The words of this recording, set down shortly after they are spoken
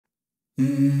Let's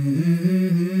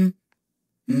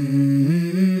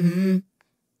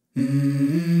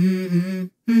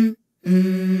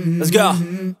go.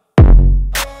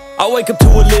 I wake up to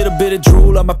a little bit of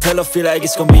drool on my pillow, feel like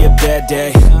it's gonna be a bad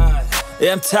day.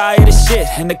 Yeah, I'm tired of shit,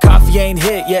 and the coffee ain't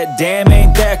hit yet, damn,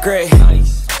 ain't that great.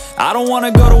 I don't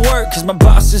wanna go to work, cause my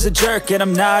boss is a jerk, and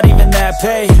I'm not even that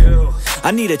paid.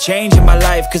 I need a change in my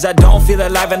life, cause I don't feel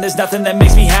alive, and there's nothing that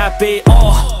makes me happy.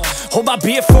 Hold my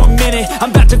beer for a minute,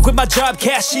 I'm about to quit my job,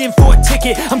 cash in for a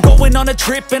ticket. I'm going on a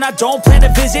trip and I don't plan to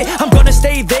visit. I'm gonna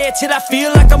stay there till I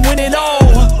feel like I'm winning,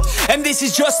 and this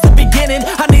is just the beginning.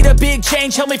 I need a big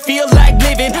change, help me feel like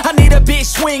living. I need a big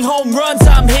swing, home runs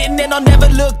I'm hitting, and I'll never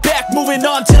look back, moving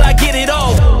on till I get it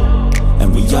all.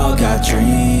 And we all got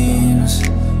dreams,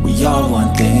 we all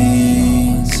want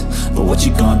things, but what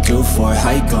you gonna do for it?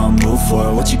 How you gonna move for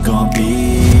it? What you gonna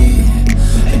be?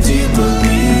 And do you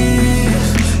believe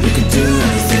you can do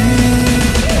anything?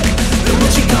 But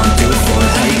what you gonna do for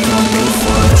it? How you gonna move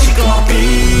for it? What you gonna be?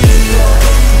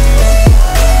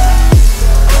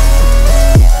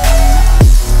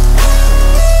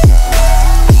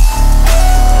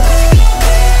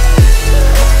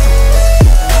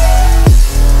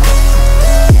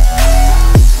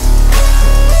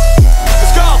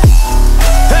 Let's go!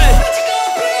 Hey!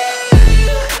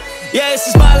 Yeah, this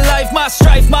is my life, my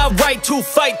strife, my right to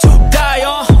fight, to die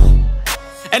on.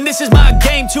 And this is my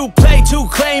game to play, to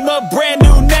claim a brand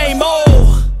new name,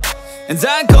 And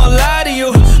I ain't gonna lie to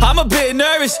you, I'm a bit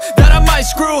nervous that I might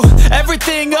screw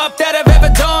everything up that I've ever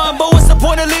done. But what's the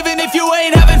point of living if you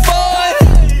ain't having fun?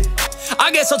 I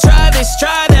guess I'll try this,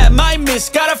 try that, might miss,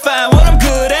 gotta find what I'm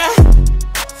good at.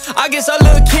 I guess I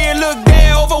look here, look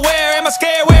there, over where am I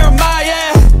scared, where am I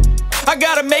at? I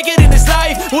gotta make it in this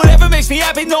life, whatever makes me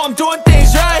happy, know I'm doing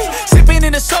things right. Sipping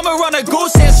in the summer on a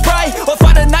goose and Sprite, or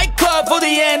find a nightclub for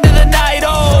the end of the night,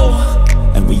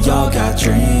 And we all got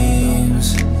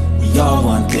dreams, we all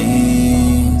want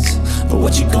things, but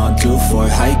what you gonna do for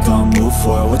it? How you gonna move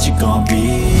for it? What you gonna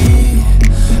be?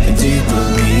 And do you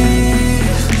believe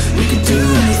you can do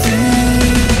anything?